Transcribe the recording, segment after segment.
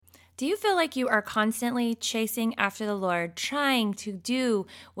Do you feel like you are constantly chasing after the Lord, trying to do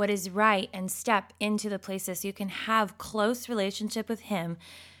what is right and step into the places so you can have close relationship with Him,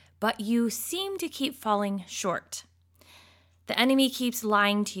 but you seem to keep falling short? The enemy keeps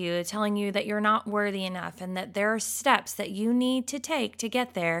lying to you, telling you that you're not worthy enough and that there are steps that you need to take to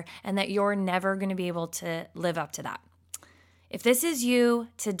get there and that you're never going to be able to live up to that. If this is you,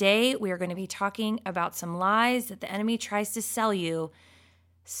 today we are going to be talking about some lies that the enemy tries to sell you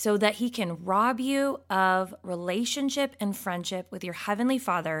so that he can rob you of relationship and friendship with your Heavenly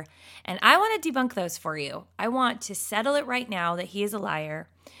Father. And I want to debunk those for you. I want to settle it right now that he is a liar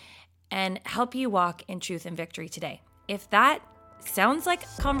and help you walk in truth and victory today. If that sounds like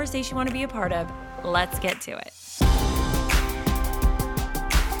a conversation you want to be a part of, let's get to it.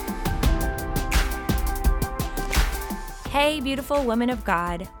 Hey, beautiful woman of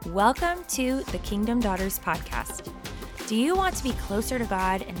God. Welcome to the Kingdom Daughters podcast. Do you want to be closer to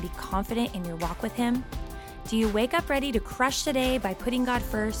God and be confident in your walk with Him? Do you wake up ready to crush the day by putting God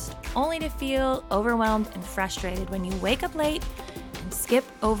first, only to feel overwhelmed and frustrated when you wake up late and skip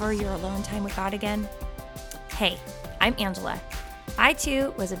over your alone time with God again? Hey, I'm Angela. I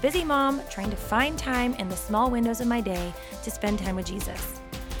too was a busy mom trying to find time in the small windows of my day to spend time with Jesus.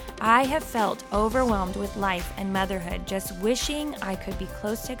 I have felt overwhelmed with life and motherhood, just wishing I could be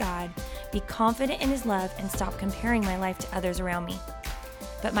close to God, be confident in His love, and stop comparing my life to others around me.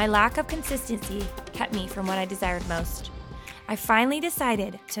 But my lack of consistency kept me from what I desired most. I finally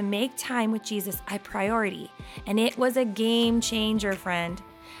decided to make time with Jesus a priority, and it was a game changer, friend.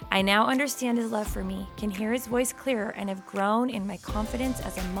 I now understand His love for me, can hear His voice clearer, and have grown in my confidence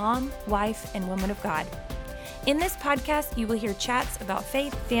as a mom, wife, and woman of God. In this podcast, you will hear chats about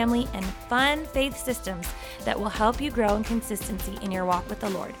faith, family, and fun faith systems that will help you grow in consistency in your walk with the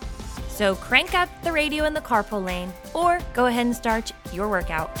Lord. So crank up the radio in the carpool lane, or go ahead and start your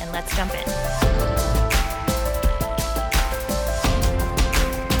workout, and let's jump in.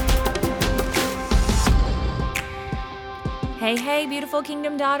 Hey, beautiful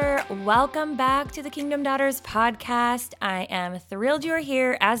Kingdom Daughter. Welcome back to the Kingdom Daughters podcast. I am thrilled you're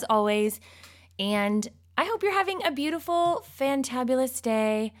here as always, and I hope you're having a beautiful, fantabulous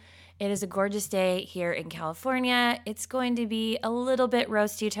day. It is a gorgeous day here in California. It's going to be a little bit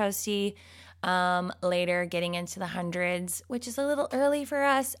roasty toasty later, getting into the hundreds, which is a little early for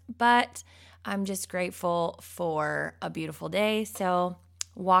us, but I'm just grateful for a beautiful day. So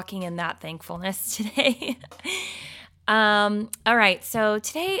walking in that thankfulness today. All right. So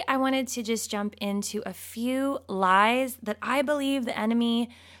today I wanted to just jump into a few lies that I believe the enemy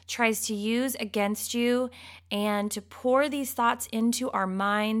tries to use against you and to pour these thoughts into our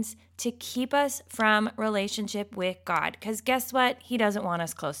minds to keep us from relationship with God. Because guess what? He doesn't want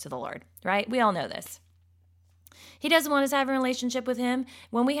us close to the Lord, right? We all know this. He doesn't want us to have a relationship with Him.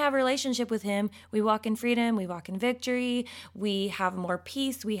 When we have a relationship with Him, we walk in freedom, we walk in victory, we have more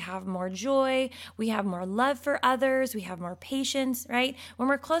peace, we have more joy, we have more love for others, we have more patience, right? When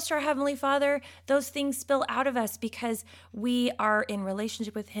we're close to our Heavenly Father, those things spill out of us because we are in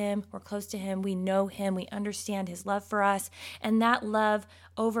relationship with Him, we're close to Him, we know Him, we understand His love for us, and that love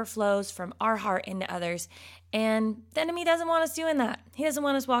overflows from our heart into others. And the enemy doesn't want us doing that. He doesn't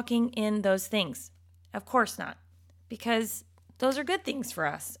want us walking in those things. Of course not. Because those are good things for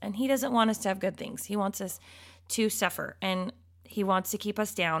us. And He doesn't want us to have good things. He wants us to suffer, and He wants to keep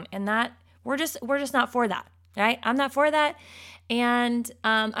us down. And that we're just not for that, right? I'm not for that. And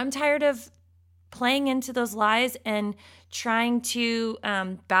I'm tired of playing into those lies and trying to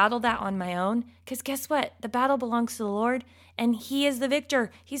battle that on my own. Because guess what? The battle belongs to the Lord, and He is the victor.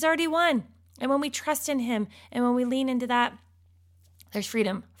 He's already won. And when we trust in Him and when we lean into that, there's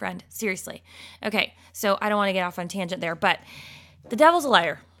freedom, friend. Seriously. Okay, so I don't want to get off on a tangent there, but the devil's a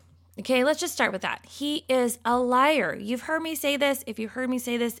liar. Okay, let's just start with that. He is a liar. You've heard me say this. If you've heard me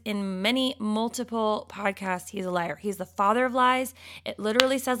say this in multiple podcasts, he's a liar. He's the father of lies. It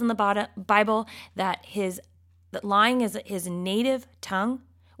literally says in the Bible that lying is his native tongue,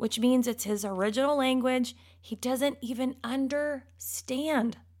 which means it's his original language. He doesn't even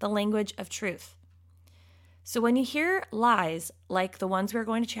understand the language of truth. So when you hear lies like the ones we're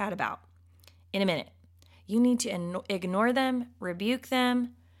going to chat about in a minute, you need to ignore them, rebuke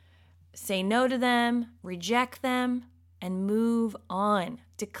them, say no to them, reject them, and move on,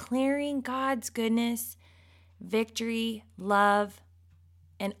 declaring God's goodness, victory, love,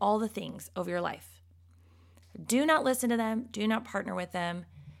 and all the things over your life. Do not listen to them. Do not partner with them.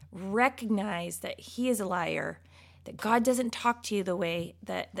 Recognize that He is a liar, that God doesn't talk to you the way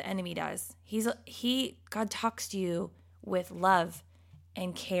that the enemy does. God talks to you with love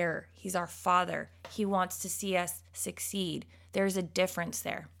and care. He's our Father. He wants to see us succeed. There's a difference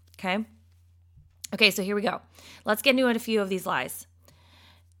there, Okay? Okay, so here we go. Let's get into a few of these lies.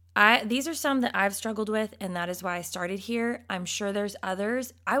 These are some that I've struggled with, and that is why I started here. I'm sure there's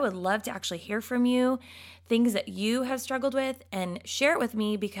others. I would love to actually hear from you, things that you have struggled with, and share it with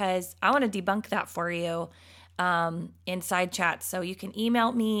me because I want to debunk that for you in side chats. So you can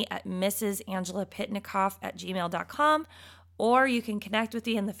email me at mrsangela.pitnikoff@gmail.com, or you can connect with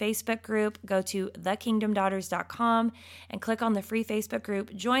me in the Facebook group. Go to thekingdomdaughters.com and click on the free Facebook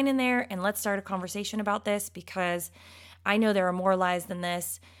group. Join in there and let's start a conversation about this because I know there are more lies than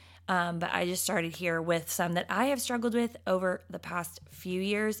this. But I just started here with some that I have struggled with over the past few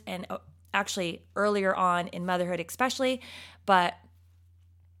years and actually earlier on in motherhood especially, but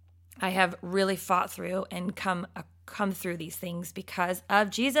I have really fought through and come through these things because of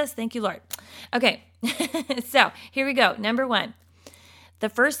Jesus. Thank you, Lord. Okay, so here we go. Number 1, the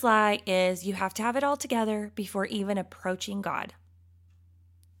first lie is you have to have it all together before even approaching God.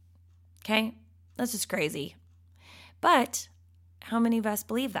 Okay, that's just crazy. But how many of us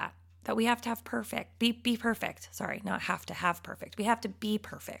believe that we have to have be perfect. Sorry, not have to have perfect. We have to be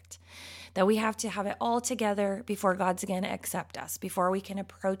perfect. That we have to have it all together before God's going to accept us, before we can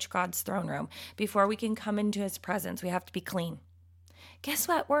approach God's throne room, before we can come into his presence. We have to be clean. Guess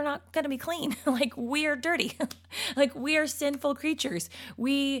what? We're not going to be clean. Like, we are dirty. Like, we are sinful creatures.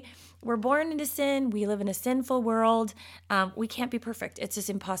 We're born into sin. We live in a sinful world. We can't be perfect. It's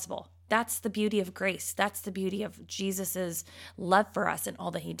just impossible. That's the beauty of grace. That's the beauty of Jesus's love for us and all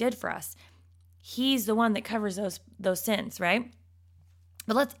that he did for us. He's the one that covers those sins, right?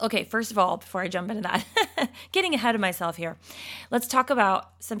 But first of all, before I jump into that, getting ahead of myself here, let's talk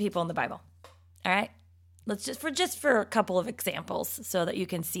about some people in the Bible. All right? Let's just for a couple of examples so that you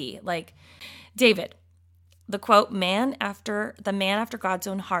can see. Like David, the quote, the man after God's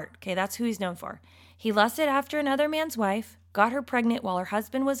own heart. Okay, that's who he's known for. He lusted after another man's wife, got her pregnant while her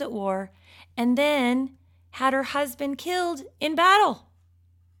husband was at war, and then had her husband killed in battle.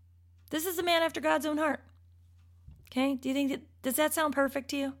 This is a man after God's own heart. Okay, does that sound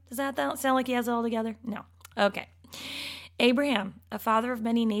perfect to you? Does that sound like he has it all together? No. Okay. Abraham, a father of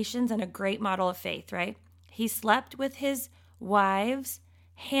many nations and a great model of faith, right? He slept with his wife's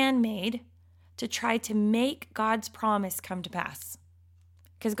handmaid to try to make God's promise come to pass.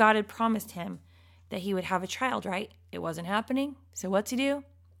 Because God had promised him that he would have a child, right? It wasn't happening. So what's he do?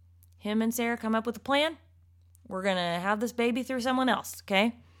 Him and Sarah come up with a plan. We're going to have this baby through someone else,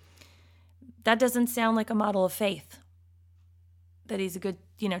 okay? That doesn't sound like a model of faith. That he's a good,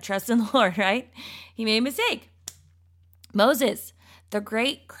 trust in the Lord, right? He made a mistake. Moses, the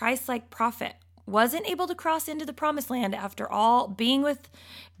great Christ-like prophet, wasn't able to cross into the promised land after all being with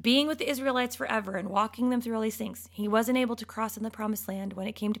the Israelites forever and walking them through all these things. He wasn't able to cross in the promised land when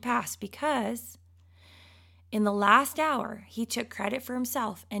it came to pass because in the last hour, he took credit for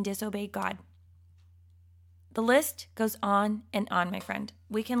himself and disobeyed God. The list goes on and on, my friend.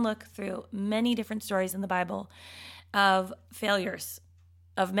 We can look through many different stories in the Bible of failures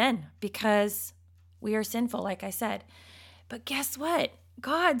of men because we are sinful, like I said. But guess what?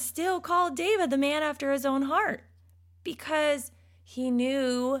 God still called David the man after his own heart because he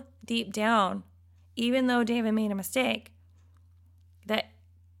knew deep down, even though David made a mistake, that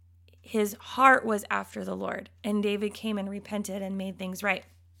his heart was after the Lord, and David came and repented and made things right.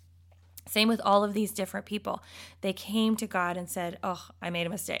 Same with all of these different people. They came to God and said, "Oh, I made a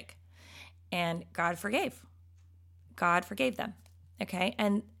mistake." And God forgave. God forgave them. Okay?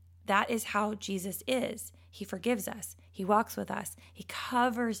 And that is how Jesus is. He forgives us. He walks with us. He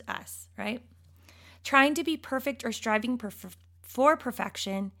covers us, right? Trying to be perfect or striving for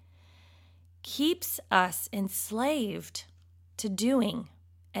perfection keeps us enslaved to doing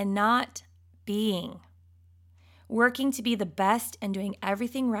and not being. Working to be the best and doing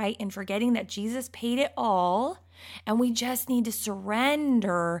everything right and forgetting that Jesus paid it all and we just need to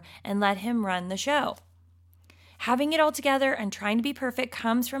surrender and let him run the show. Having it all together and trying to be perfect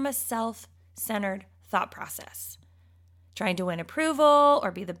comes from a self-centered thought process. Trying to win approval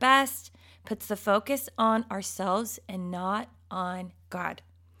or be the best puts the focus on ourselves and not on God.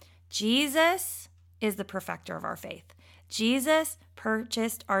 Jesus is the perfecter of our faith. Jesus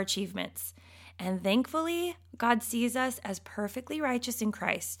purchased our achievements. And thankfully, God sees us as perfectly righteous in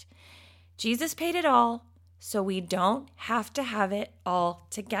Christ. Jesus paid it all, so we don't have to have it all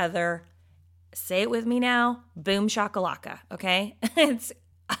together. Say it with me now. Boom shakalaka, okay? It's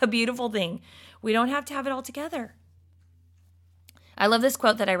a beautiful thing. We don't have to have it all together. I love this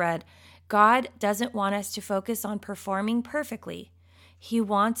quote that I read. God doesn't want us to focus on performing perfectly. He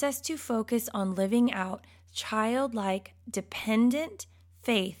wants us to focus on living out childlike, dependent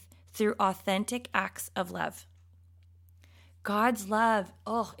faith through authentic acts of love. God's love,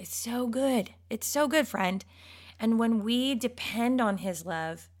 oh, it's so good. It's so good, friend. And when we depend on his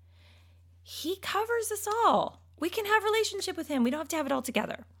love, he covers us all. We can have a relationship with him. We don't have to have it all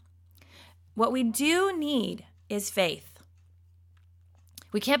together. What we do need is faith.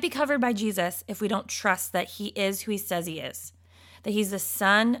 We can't be covered by Jesus if we don't trust that he is who he says he is, that he's the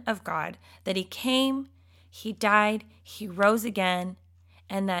Son of God, that he came, he died, he rose again,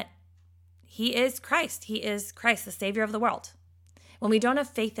 and that he is Christ. He is Christ, the Savior of the world. When we don't have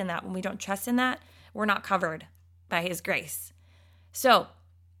faith in that, when we don't trust in that, we're not covered by his grace. So,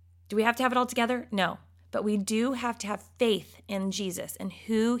 do we have to have it all together? No. But we do have to have faith in Jesus and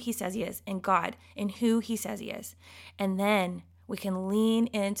who he says he is, in God, in who he says he is. And then we can lean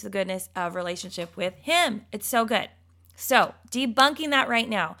into the goodness of relationship with him. It's so good. So, debunking that right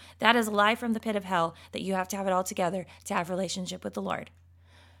now, that is a lie from the pit of hell that you have to have it all together to have a relationship with the Lord.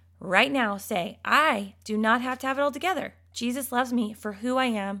 Right now, say, I do not have to have it all together. Jesus loves me for who I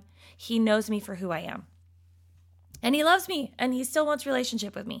am. He knows me for who I am. And he loves me, and he still wants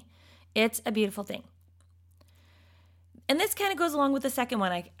relationship with me. It's a beautiful thing. And this kind of goes along with the second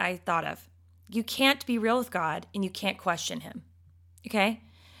one I thought of. You can't be real with God, and you can't question him. Okay?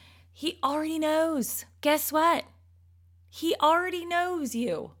 He already knows. Guess what? He already knows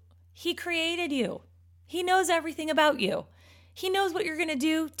you. He created you. He knows everything about you. He knows what you're going to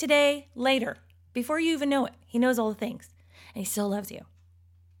do today, later, before you even know it. He knows all the things, and he still loves you.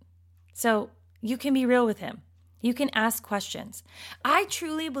 So you can be real with him. You can ask questions. I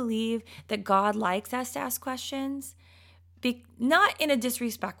truly believe that God likes us to ask questions, not in a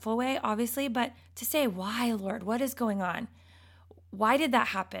disrespectful way, obviously, but to say, why, Lord? What is going on? Why did that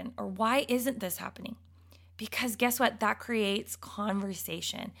happen? Or why isn't this happening? Because guess what? That creates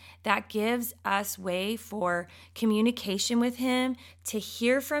conversation. That gives us way for communication with him, to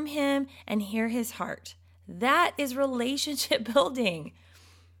hear from him and hear his heart. That is relationship building.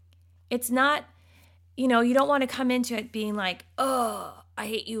 It's not, you don't want to come into it being like, oh, I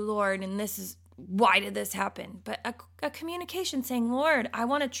hate you, Lord, and why did this happen? But a communication saying, Lord, I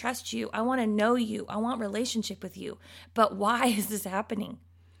want to trust you. I want to know you. I want relationship with you. But why is this happening?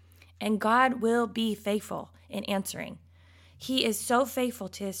 And God will be faithful in answering. He is so faithful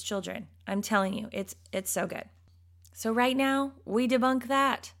to his children. I'm telling you, it's so good. So right now, we debunk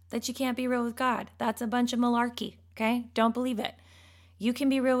that you can't be real with God. That's a bunch of malarkey, okay? Don't believe it. You can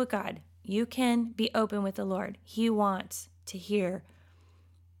be real with God. You can be open with the Lord. He wants to hear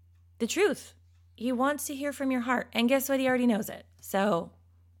the truth. He wants to hear from your heart. And guess what? He already knows it. So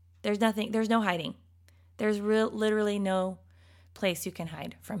there's no hiding. There's literally no place you can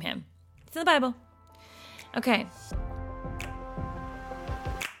hide from him. It's in the Bible. Okay.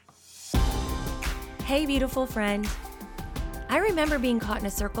 Hey, beautiful friend. I remember being caught in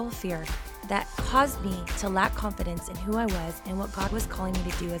a circle of fear that caused me to lack confidence in who I was and what God was calling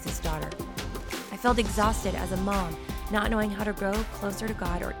me to do as his daughter. I felt exhausted as a mom, not knowing how to grow closer to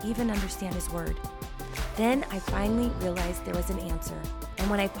God or even understand his word. Then I finally realized there was an answer. And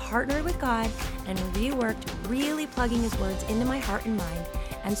when I partnered with God and reworked really plugging his words into my heart and mind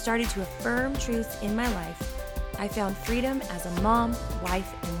and started to affirm truths in my life, I found freedom as a mom,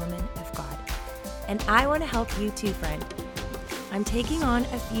 wife, and woman of God. And I want to help you too, friend. I'm taking on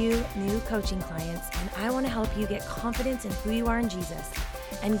a few new coaching clients, and I want to help you get confidence in who you are in Jesus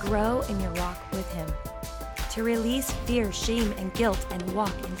and grow in your walk with him. To release fear, shame, and guilt and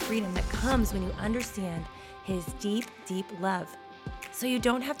walk in freedom that comes when you understand his deep, deep love. So you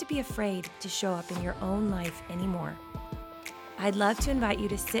don't have to be afraid to show up in your own life anymore. I'd love to invite you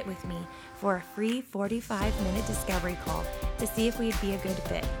to sit with me for a free 45-minute discovery call to see if we'd be a good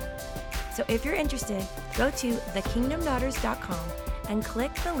fit. So if you're interested, go to thekingdomdaughters.com and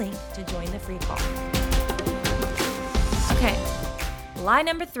click the link to join the free call. Okay, lie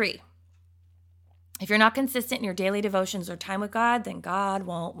number 3. If you're not consistent in your daily devotions or time with God, then God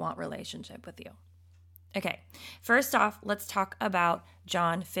won't want relationship with you. Okay, first off, let's talk about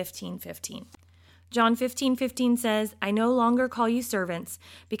John 15:15. John 15:15 says, I no longer call you servants,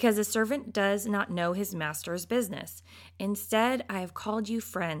 because a servant does not know his master's business. Instead, I have called you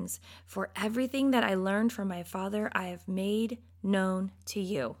friends, for everything that I learned from my Father I have made known to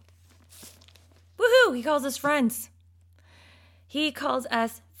you. Woohoo! He calls us friends. He calls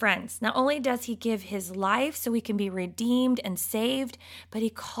us friends. Not only does he give his life so we can be redeemed and saved, but he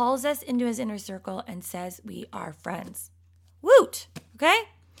calls us into his inner circle and says we are friends. Woot! Okay?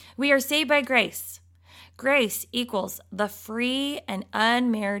 We are saved by grace. Grace equals the free and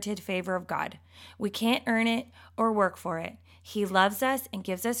unmerited favor of God. We can't earn it or work for it. He loves us and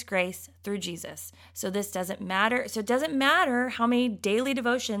gives us grace through Jesus. So this doesn't matter. So it doesn't matter how many daily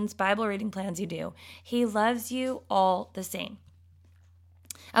devotions, Bible reading plans you do. He loves you all the same.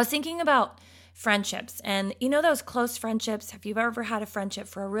 I was thinking about friendships, and you know those close friendships? Have you ever had a friendship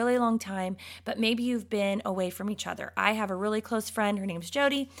for a really long time, but maybe you've been away from each other? I have a really close friend. Her name's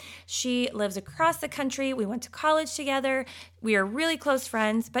Jody. She lives across the country. We went to college together. We are really close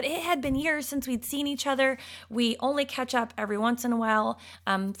friends, but it had been years since we'd seen each other. We only catch up every once in a while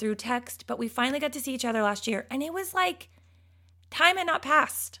through text, but we finally got to see each other last year, and it was like time had not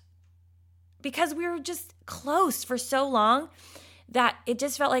passed because we were just close for so long that it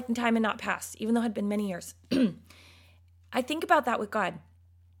just felt like time had not passed, even though it had been many years. I think about that with God.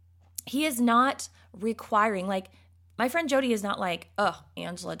 He is not requiring, like, my friend Jody is not like, oh,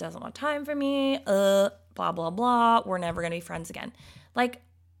 Angela doesn't want time for me, blah, blah, blah, we're never going to be friends again. Like,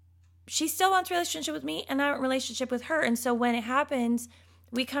 she still wants a relationship with me, and I want a relationship with her. And so when it happens,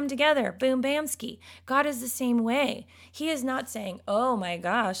 we come together, boom, bamski. God is the same way. He is not saying, oh my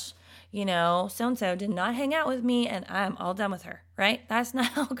gosh, so-and-so did not hang out with me and I'm all done with her, right? That's not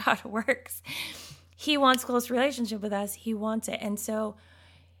how God works. He wants close relationship with us. He wants it. And so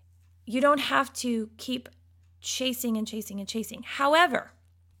you don't have to keep chasing and chasing and chasing. However,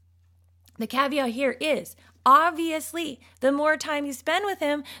 the caveat here is, obviously, the more time you spend with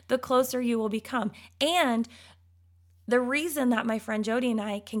him, the closer you will become. And the reason that my friend Jody and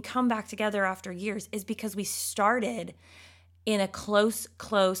I can come back together after years is because we started in a close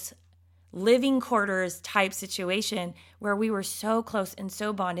living quarters type situation where we were so close and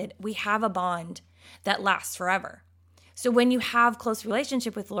so bonded. We have a bond that lasts forever. So when you have close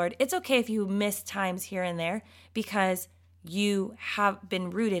relationship with the Lord, it's okay if you miss times here and there because you have been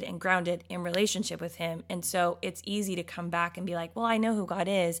rooted and grounded in relationship with him. And so it's easy to come back and be like, well, I know who God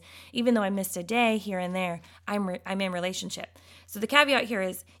is. Even though I missed a day here and there, I'm in relationship. So the caveat here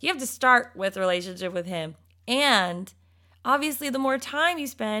is you have to start with a relationship with him. And obviously, the more time you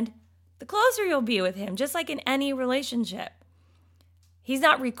spend, the closer you'll be with him, just like in any relationship. He's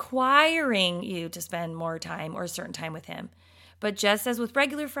not requiring you to spend more time or a certain time with him. But just as with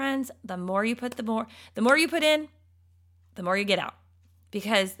regular friends, the more you put in, the more you get out.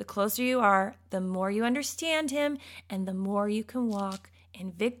 Because the closer you are, the more you understand him and the more you can walk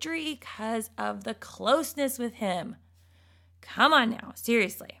in victory because of the closeness with him. Come on now,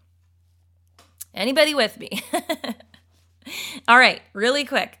 seriously. Anybody with me? All right, really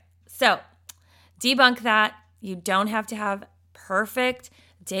quick. So, debunk that. You don't have to have perfect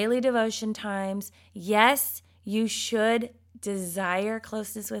daily devotion times. Yes, you should desire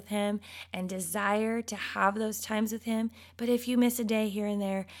closeness with him and desire to have those times with him. But if you miss a day here and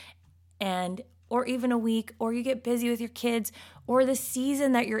there, or even a week, or you get busy with your kids, or the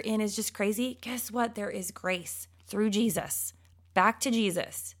season that you're in is just crazy, guess what? There is grace through Jesus. Back to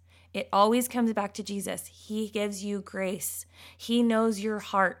Jesus. It always comes back to Jesus. He gives you grace. He knows your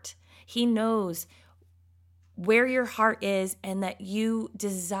heart. He knows where your heart is and that you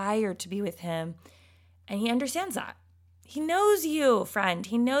desire to be with him. And he understands that. He knows you, friend.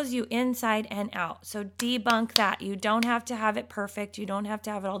 He knows you inside and out. So debunk that. You don't have to have it perfect. You don't have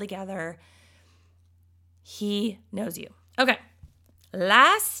to have it all together. He knows you. Okay.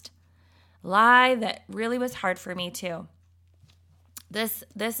 Last lie that really was hard for me too. This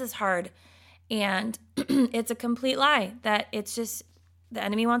is hard. And it's a complete lie that it's just the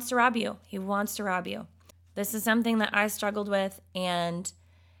enemy wants to rob you. He wants to rob you. This is something that I struggled with, and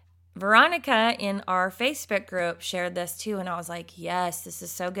Veronica in our Facebook group shared this too, and I was like, yes, this is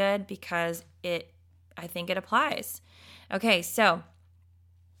so good because I think it applies. Okay, so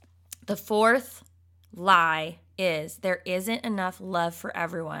the fourth lie is there isn't enough love for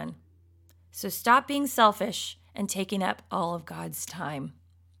everyone. So stop being selfish and taking up all of God's time.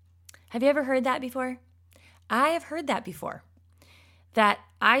 Have you ever heard that before? I have heard that before. That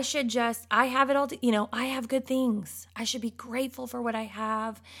I have it all, I have good things. I should be grateful for what I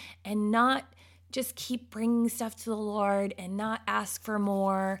have and not just keep bringing stuff to the Lord and not ask for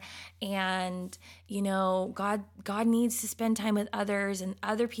more. And, God needs to spend time with others, and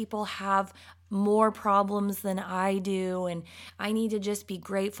other people have more problems than I do. And I need to just be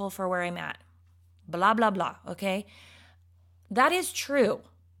grateful for where I'm at. Blah, blah, blah. Okay. That is true.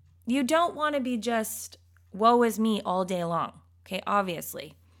 You don't want to be just woe is me all day long. Okay,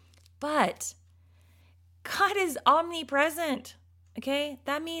 obviously. But God is omnipresent. Okay?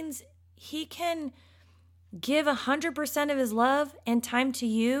 That means he can give 100% of his love and time to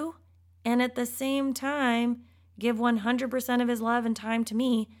you, and at the same time give 100% of his love and time to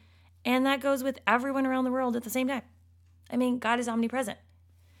me, And that goes with everyone around the world at the same time. I mean, God is omnipresent.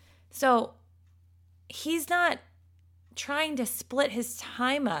 So he's not trying to split his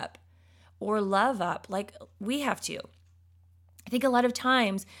time up or love up like we have to. I think a lot of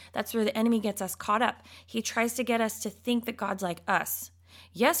times that's where the enemy gets us caught up. He tries to get us to think that God's like us.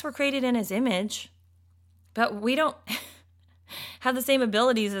 Yes, we're created in his image, but we don't have the same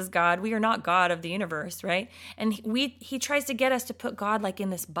abilities as God. We are not God of the universe, right? And he tries to get us to put God like in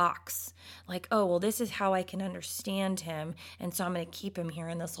this box. Like, oh, well, this is how I can understand him, and so I'm going to keep him here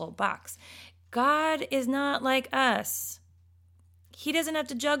in this little box. God is not like us. He doesn't have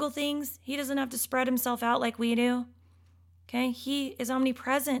to juggle things. He doesn't have to spread himself out like we do. Okay? He is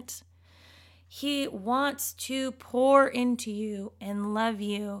omnipresent. He wants to pour into you and love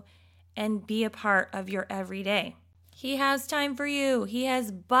you and be a part of your everyday. He has time for you. He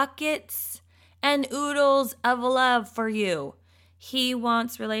has buckets and oodles of love for you. He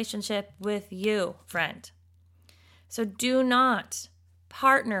wants relationship with you, friend. So do not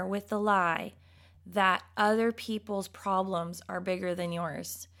partner with the lie that other people's problems are bigger than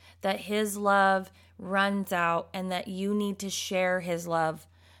yours, that his love runs out and that you need to share his love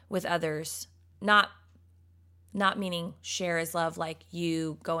with others. Not meaning share his love like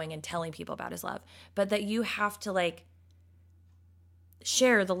you going and telling people about his love, but that you have to like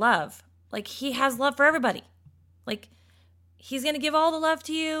share the love. Like he has love for everybody. Like he's going to give all the love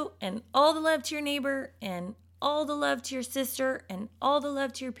to you and all the love to your neighbor and all the love to your sister and all the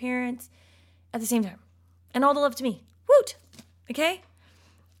love to your parents at the same time. And all the love to me. Woot! Okay?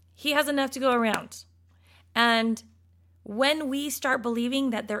 He has enough to go around. And when we start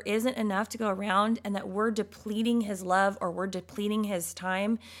believing that there isn't enough to go around and that we're depleting his love or we're depleting his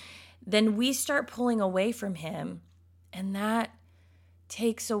time, then we start pulling away from him. And that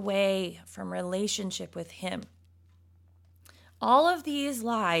takes away from relationship with him. All of these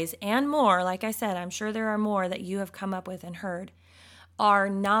lies and more, like I said, I'm sure there are more that you have come up with and heard, are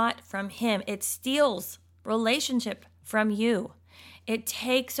not from him. It steals relationship from you. It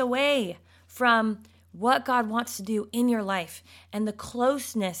takes away from what God wants to do in your life and the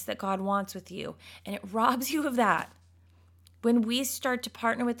closeness that God wants with you. And it robs you of that. When we start to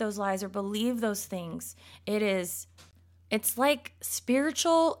partner with those lies or believe those things, it's like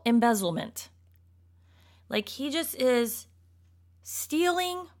spiritual embezzlement. Like he just is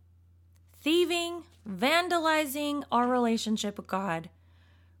stealing, thieving, vandalizing our relationship with God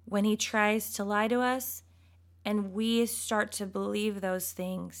when he tries to lie to us and we start to believe those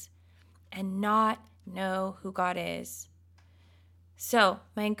things and not know who God is. So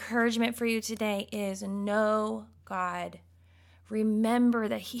my encouragement for you today is know God. Remember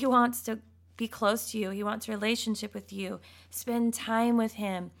that he wants to be close to you. He wants a relationship with you. Spend time with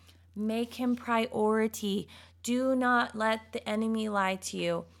him. Make him priority. Do not let the enemy lie to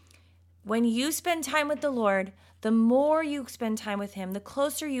you. When you spend time with the Lord, the more you spend time with him, the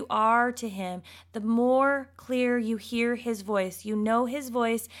closer you are to him, the more clear you hear his voice. You know his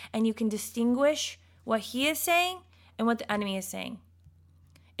voice and you can distinguish what he is saying and what the enemy is saying.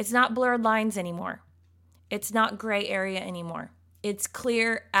 It's not blurred lines anymore. It's not gray area anymore. It's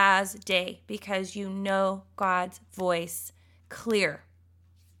clear as day because you know God's voice clear.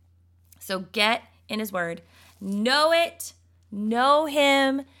 So get in his word, know it, know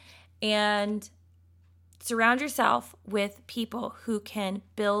him, and surround yourself with people who can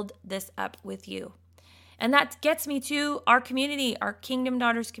build this up with you. And that gets me to our community, our Kingdom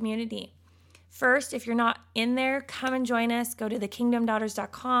Daughters community. First, if you're not in there, come and join us. Go to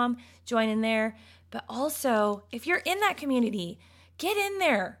thekingdomdaughters.com, join in there. But also, if you're in that community, get in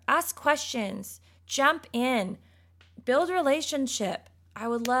there, ask questions, jump in, build a relationship. I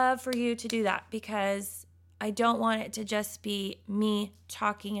would love for you to do that because I don't want it to just be me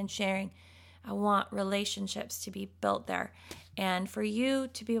talking and sharing. I want relationships to be built there and for you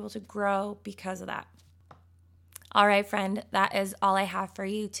to be able to grow because of that. All right, friend, that is all I have for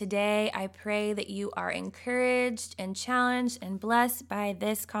you today. I pray that you are encouraged and challenged and blessed by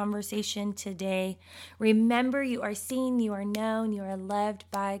this conversation today. Remember, you are seen, you are known, you are loved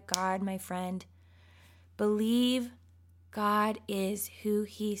by God, my friend. Believe God is who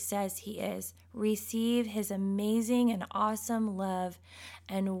he says he is. Receive his amazing and awesome love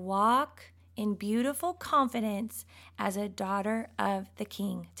and walk in beautiful confidence as a daughter of the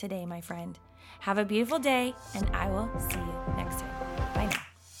King today, my friend. Have a beautiful day, and I will see you next time. Bye now.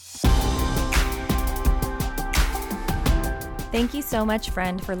 Thank you so much,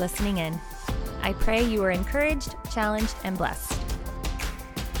 friend, for listening in. I pray you are encouraged, challenged, and blessed.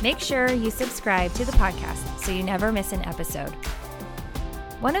 Make sure you subscribe to the podcast so you never miss an episode.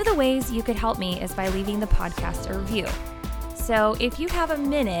 One of the ways you could help me is by leaving the podcast a review. So So if you have a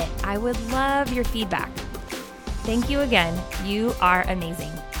minute, I would love your feedback. Thank you again. You are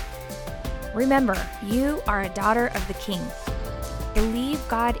amazing. Remember, you are a daughter of the King. Believe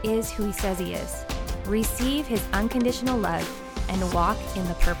God is who He says He is. Receive His unconditional love and walk in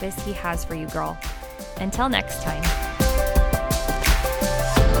the purpose He has for you, girl. Until next time.